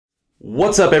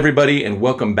What's up, everybody, and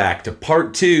welcome back to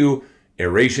part 2,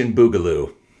 Aeration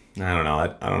Boogaloo. I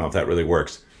don't know if that really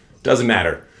works. Doesn't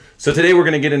matter. So today we're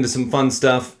going to get into some fun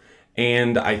stuff,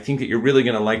 and I think that you're really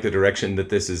going to like the direction that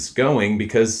this is going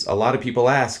because a lot of people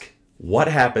ask, what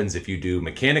happens if you do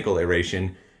mechanical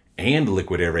aeration and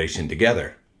liquid aeration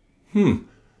together?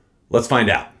 Let's find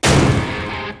out.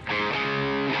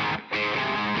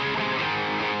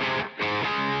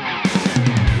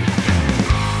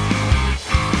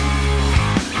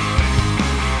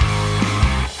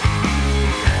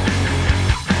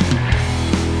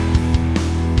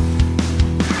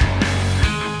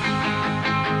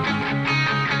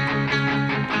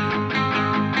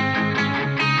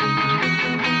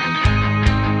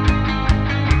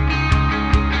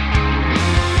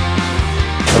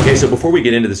 Okay, so before we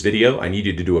get into this video, I need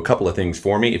you to do a couple of things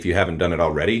for me if you haven't done it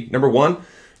already. Number one,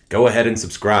 go ahead and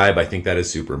subscribe. I think that is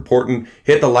super important.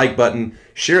 Hit the like button,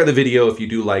 share the video if you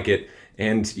do like it,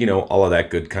 and all of that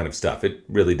good kind of stuff. It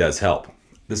really does help.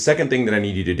 The second thing that I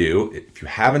need you to do, if you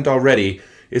haven't already,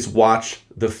 is watch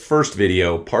the first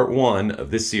video, part 1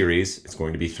 of this series. It's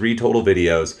going to be 3 total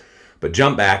videos, but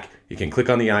jump back. You can click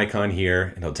on the icon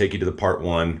here and it'll take you to the part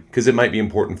 1 because it might be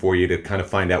important for you to kind of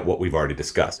find out what we've already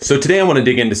discussed. So today I want to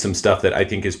dig into some stuff that I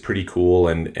think is pretty cool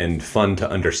and fun to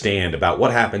understand about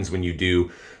what happens when you do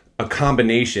a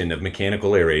combination of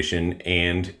mechanical aeration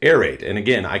and Air-8. And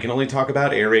again, I can only talk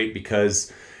about Air-8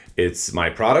 because it's my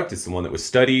product. It's the one that was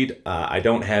studied. I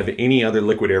don't have any other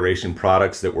liquid aeration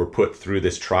products that were put through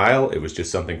this trial. It was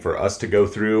just something for us to go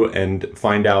through and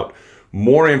find out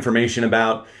more information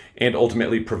about and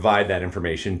ultimately provide that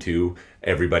information to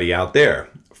everybody out there.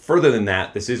 Further than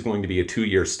that, this is going to be a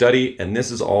 2-year study, and this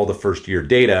is all the first year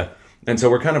data. And so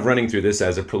we're kind of running through this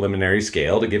as a preliminary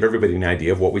scale to give everybody an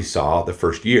idea of what we saw the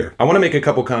first year. I want to make a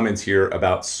couple comments here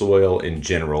about soil in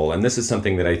general, and this is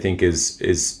something that I think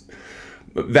is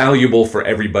valuable for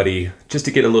everybody just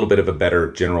to get a little bit of a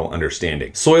better general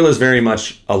understanding. Soil is very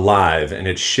much alive, and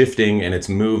it's shifting and it's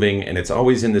moving, and it's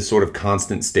always in this sort of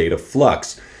constant state of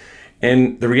flux.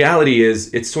 And the reality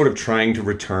is it's sort of trying to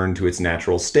return to its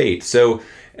natural state. So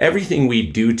everything we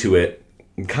do to it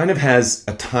kind of has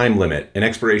a time limit, an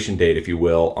expiration date, if you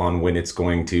will, on when it's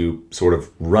going to sort of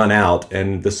run out,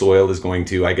 and the soil is going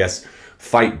to, I guess,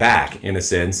 fight back in a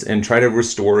sense and try to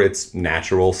restore its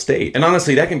natural state. And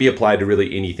honestly, that can be applied to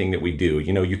really anything that we do.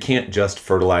 You can't just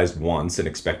fertilize once and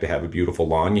expect to have a beautiful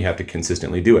lawn. You have to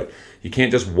consistently do it. You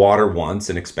can't just water once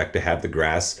and expect to have the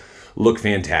grass look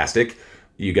fantastic.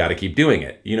 You got to keep doing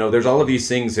it. There's all of these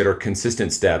things that are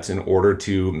consistent steps in order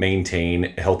to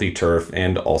maintain healthy turf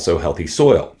and also healthy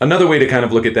soil. Another way to kind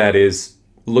of look at that is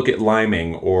look at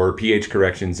liming or pH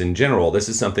corrections in general. This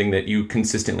is something that you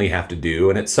consistently have to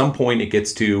do. And at some point it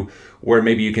gets to where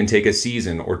maybe you can take a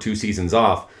season or 2 seasons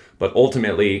off, but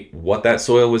ultimately what that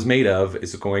soil was made of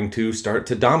is going to start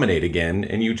to dominate again,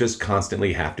 and you just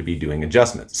constantly have to be doing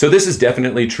adjustments. So this is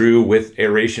definitely true with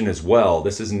aeration as well.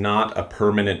 This is not a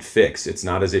permanent fix. It's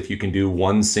not as if you can do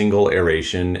one single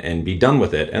aeration and be done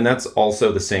with it. And that's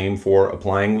also the same for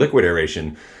applying liquid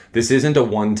aeration. This isn't a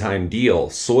one-time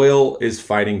deal. Soil is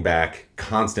fighting back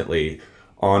constantly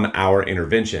on our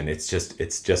intervention. It's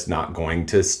just not going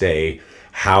to stay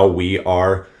how we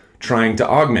are trying to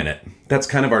augment it. That's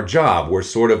kind of our job. We're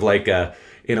sort of like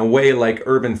in a way like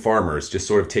urban farmers, just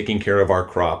sort of taking care of our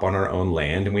crop on our own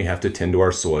land, and we have to tend to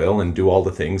our soil and do all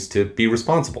the things to be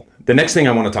responsible. The next thing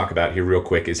I want to talk about here real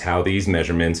quick is how these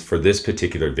measurements for this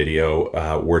particular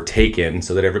video were taken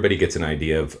so that everybody gets an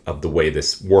idea of the way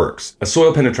this works. A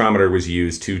soil penetrometer was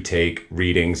used to take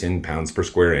readings in pounds per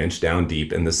square inch down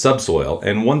deep in the subsoil.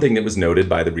 And one thing that was noted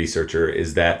by the researcher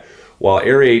is that while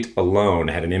Air-8 alone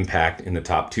had an impact in the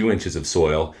top 2 inches of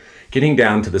soil, getting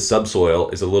down to the subsoil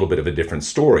is a little bit of a different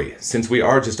story. Since we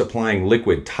are just applying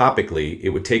liquid topically, it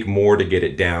would take more to get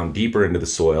it down deeper into the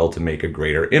soil to make a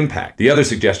greater impact. The other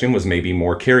suggestion was maybe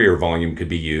more carrier volume could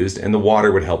be used, and the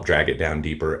water would help drag it down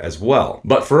deeper as well.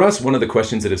 But for us, one of the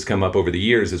questions that has come up over the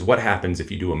years is what happens if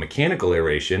you do a mechanical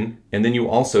aeration and then you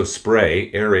also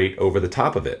spray Air-8 over the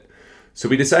top of it? So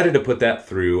we decided to put that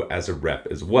through as a rep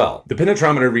as well. The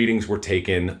penetrometer readings were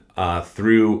taken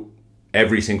through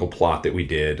every single plot that we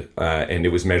did, and it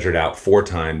was measured out 4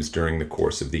 times during the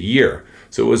course of the year.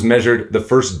 So it was measured the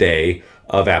first day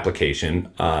of application,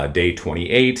 day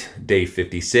 28, day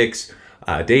 56,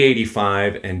 day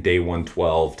 85, and day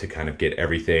 112 to kind of get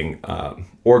everything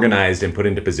organized and put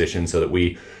into position so that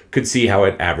we could see how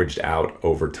it averaged out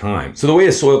over time. So the way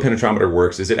a soil penetrometer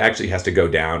works is it actually has to go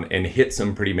down and hit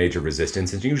some pretty major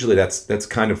resistance, and usually that's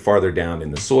kind of farther down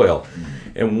in the soil.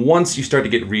 And once you start to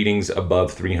get readings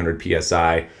above 300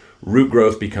 psi, root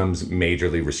growth becomes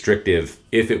majorly restrictive,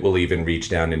 if it will even reach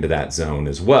down into that zone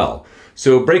as well.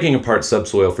 So breaking apart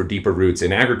subsoil for deeper roots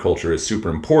in agriculture is super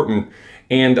important.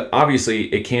 And obviously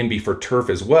it can be for turf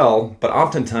as well, but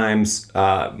oftentimes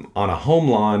on a home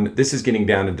lawn, this is getting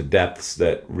down into depths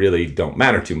that really don't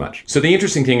matter too much. So the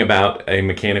interesting thing about a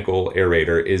mechanical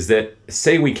aerator is that,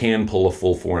 say we can pull a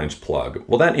full 4-inch plug,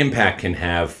 well, that impact can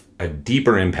have a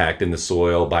deeper impact in the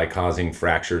soil by causing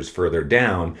fractures further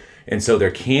down. And so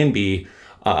there can be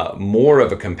more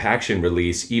of a compaction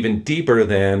release even deeper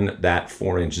than that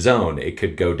 4-inch zone. It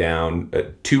could go down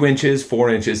 2 inches, 4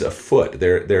 inches, a foot.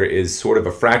 There is sort of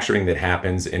a fracturing that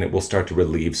happens, and it will start to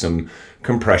relieve some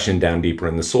compression down deeper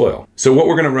in the soil. So what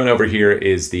we're going to run over here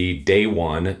is the day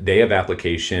of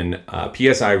application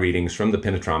PSI readings from the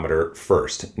penetrometer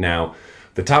first. Now,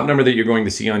 the top number that you're going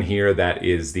to see on here, that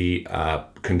is the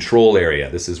control area.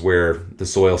 This is where the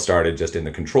soil started, just in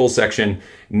the control section,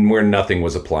 and where nothing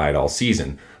was applied all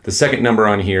season. The second number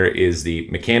on here is the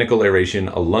mechanical aeration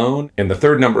alone, and the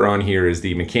third number on here is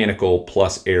the mechanical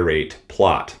plus Air-8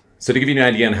 plot. So to give you an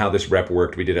idea on how this rep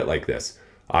worked, we did it like this.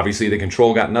 Obviously the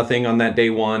control got nothing on that day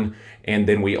 1, and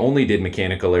then we only did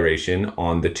mechanical aeration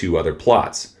on the 2 other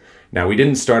plots. Now, we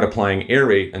didn't start applying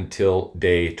Air-8 until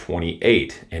day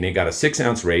 28, and it got a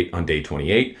 6-ounce rate on day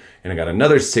 28, and it got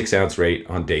another 6-ounce rate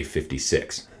on day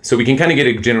 56. So we can kind of get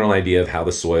a general idea of how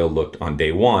the soil looked on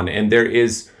day 1, and there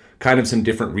is kind of some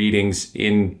different readings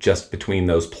in just between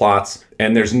those plots,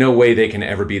 and there's no way they can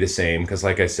ever be the same because,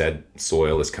 like I said,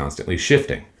 soil is constantly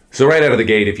shifting. So right out of the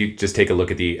gate, if you just take a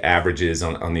look at the averages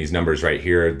on these numbers right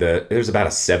here, there's about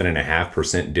a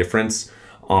 7.5% difference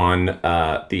on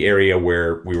the area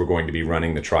where we were going to be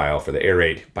running the trial for the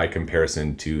Air-8 by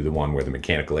comparison to the one where the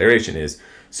mechanical aeration is.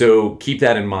 So keep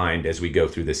that in mind as we go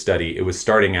through this study. It was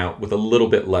starting out with a little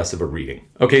bit less of a reading.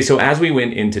 Okay, so as we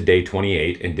went into day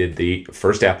 28 and did the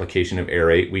first application of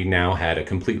Air-8, we now had a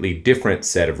completely different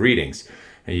set of readings.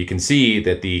 And you can see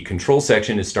that the control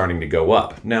section is starting to go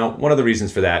up. Now, one of the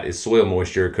reasons for that is soil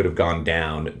moisture could have gone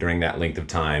down during that length of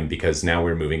time because now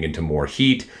we're moving into more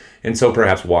heat, and so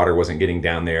perhaps water wasn't getting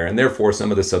down there, and therefore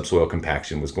some of the subsoil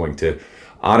compaction was going to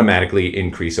automatically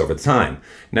increase over time.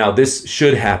 Now, this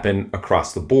should happen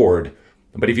across the board,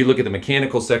 but if you look at the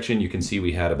mechanical section, you can see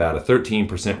we had about a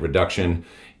 13% reduction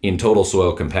in total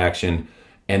soil compaction,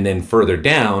 and then further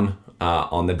down,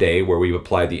 on the day where we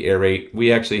applied the Air-8,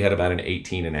 we actually had about an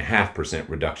 18.5%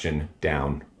 reduction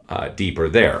down deeper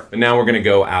there. And now we're going to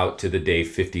go out to the day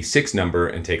 56 number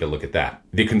and take a look at that.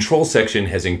 The control section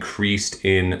has increased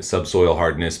in subsoil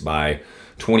hardness by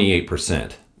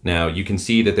 28%. Now you can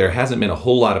see that there hasn't been a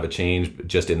whole lot of a change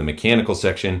just in the mechanical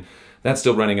section. That's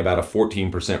still running about a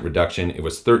 14% reduction. It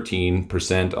was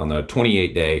 13% on the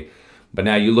 28 day. But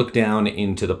now you look down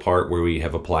into the part where we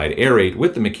have applied Air-8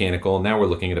 with the mechanical, now we're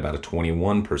looking at about a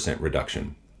 21%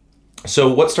 reduction.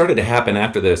 So what started to happen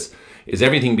after this is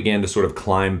everything began to sort of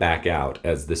climb back out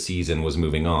as the season was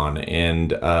moving on,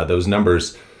 and those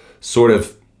numbers sort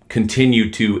of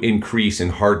continued to increase in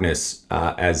hardness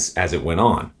as it went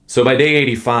on. So by day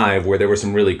 85, where there were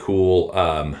some really cool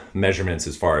measurements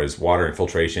as far as water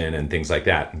infiltration and things like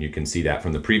that, and you can see that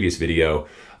from the previous video,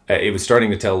 it was starting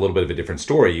to tell a little bit of a different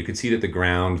story. You could see that the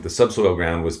ground, the subsoil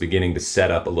ground, was beginning to set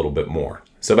up a little bit more.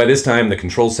 So by this time, the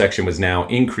control section was now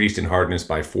increased in hardness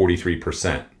by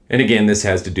 43%. And again, this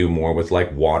has to do more with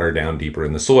like water down deeper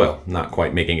in the soil, not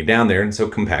quite making it down there, and so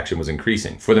compaction was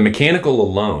increasing. For the mechanical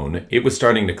alone, it was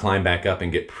starting to climb back up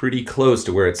and get pretty close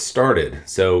to where it started.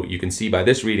 So you can see by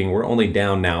this reading, we're only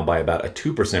down now by about a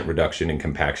 2% reduction in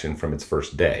compaction from its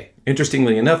first day.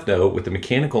 Interestingly enough though, with the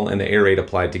mechanical and the Air-8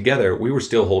 applied together, we were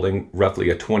still holding roughly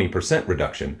a 20%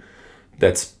 reduction.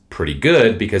 That's pretty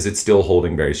good because it's still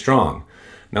holding very strong.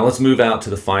 Now let's move out to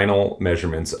the final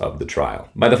measurements of the trial.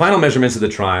 By the final measurements of the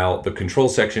trial, the control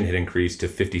section had increased to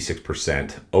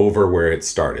 56% over where it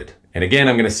started. And again,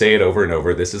 I'm going to say it over and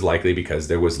over, this is likely because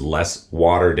there was less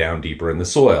water down deeper in the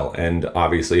soil. And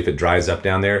obviously if it dries up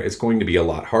down there, it's going to be a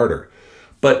lot harder.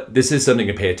 But this is something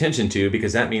to pay attention to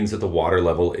because that means that the water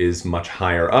level is much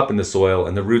higher up in the soil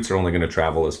and the roots are only going to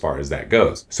travel as far as that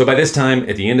goes. So by this time,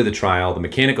 at the end of the trial, the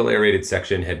mechanical aerated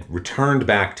section had returned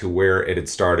back to where it had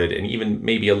started and even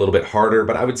maybe a little bit harder,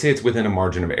 but I would say it's within a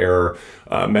margin of error,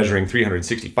 measuring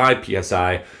 365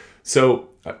 PSI. So,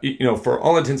 for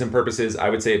all intents and purposes, I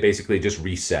would say it basically just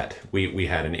reset. We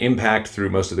had an impact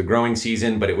through most of the growing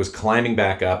season, but it was climbing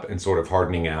back up and sort of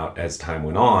hardening out as time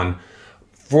went on.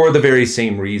 For the very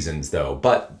same reasons though,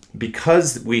 but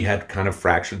because we had kind of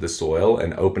fractured the soil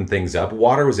and opened things up,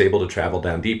 water was able to travel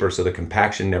down deeper, so the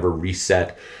compaction never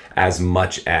reset as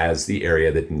much as the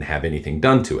area that didn't have anything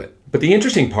done to it. But the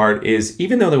interesting part is,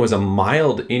 even though there was a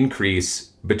mild increase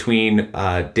between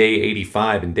day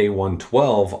 85 and day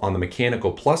 112 on the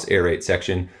mechanical plus Air-8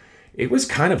 section, it was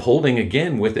kind of holding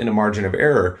again within a margin of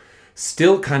error,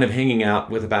 still kind of hanging out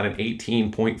with about an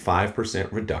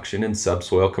 18.5% reduction in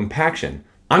subsoil compaction.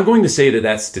 I'm going to say that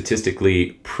that's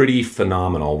statistically pretty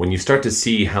phenomenal when you start to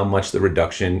see how much the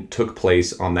reduction took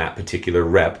place on that particular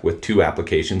rep with 2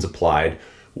 applications applied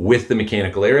with the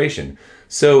mechanical aeration.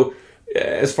 So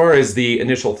as far as the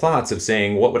initial thoughts of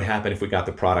saying what would happen if we got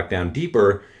the product down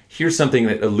deeper, here's something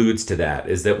that alludes to that,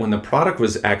 is that when the product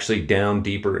was actually down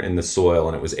deeper in the soil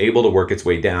and it was able to work its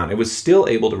way down, it was still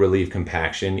able to relieve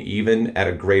compaction even at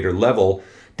a greater level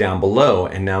down below.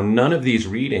 And now none of these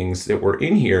readings that were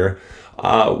in here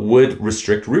would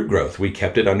restrict root growth. We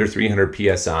kept it under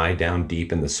 300 psi down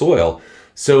deep in the soil.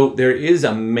 So there is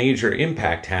a major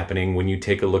impact happening when you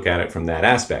take a look at it from that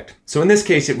aspect. So in this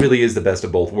case, it really is the best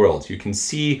of both worlds. You can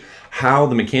see how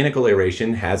the mechanical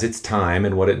aeration has its time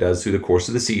and what it does through the course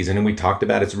of the season. And we talked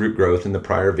about its root growth in the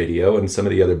prior video and some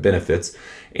of the other benefits.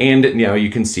 And now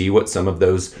you can see what some of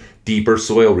those deeper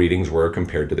soil readings were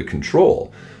compared to the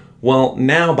control. Well,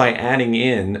 now by adding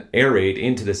in Air-8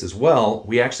 into this as well,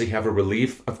 we actually have a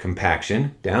relief of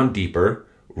compaction down deeper,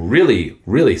 really,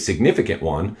 really significant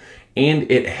one.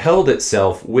 And it held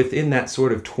itself within that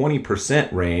sort of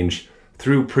 20% range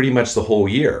through pretty much the whole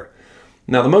year.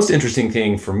 Now, the most interesting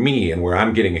thing for me and where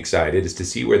I'm getting excited is to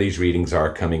see where these readings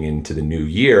are coming into the new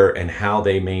year and how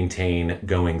they maintain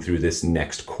going through this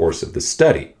next course of the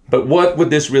study. But what would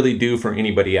this really do for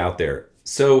anybody out there?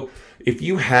 So if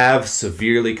you have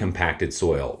severely compacted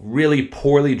soil, really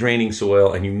poorly draining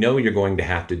soil, and you know you're going to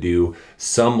have to do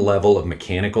some level of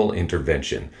mechanical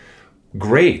intervention,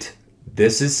 great.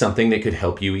 This is something that could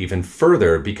help you even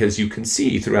further, because you can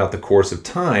see throughout the course of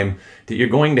time that you're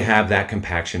going to have that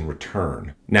compaction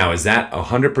return. Now, is that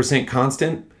 100%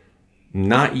 constant?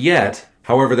 Not yet.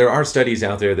 However, there are studies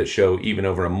out there that show even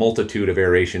over a multitude of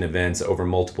aeration events over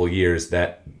multiple years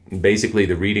that basically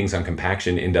the readings on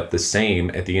compaction end up the same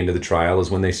at the end of the trial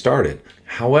as when they started.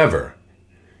 However,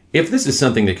 if this is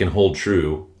something that can hold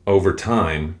true over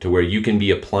time to where you can be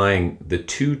applying the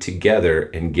two together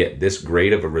and get this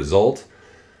great of a result,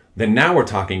 then now we're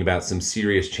talking about some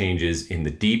serious changes in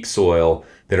the deep soil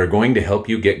that are going to help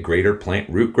you get greater plant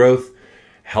root growth,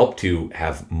 help to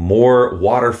have more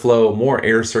water flow, more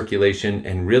air circulation,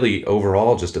 and really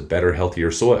overall just a better,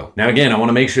 healthier soil. Now again, I want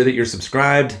to make sure that you're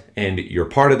subscribed and you're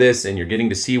part of this and you're getting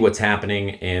to see what's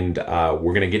happening, and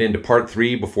we're going to get into part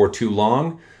 3 before too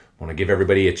long. I want to give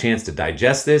everybody a chance to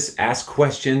digest this, ask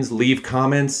questions, leave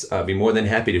comments. I'd be more than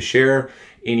happy to share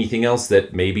anything else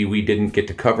that maybe we didn't get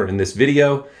to cover in this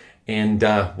video, and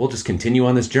we'll just continue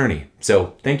on this journey.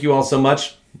 So thank you all so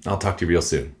much. I'll talk to you real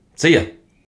soon. See ya.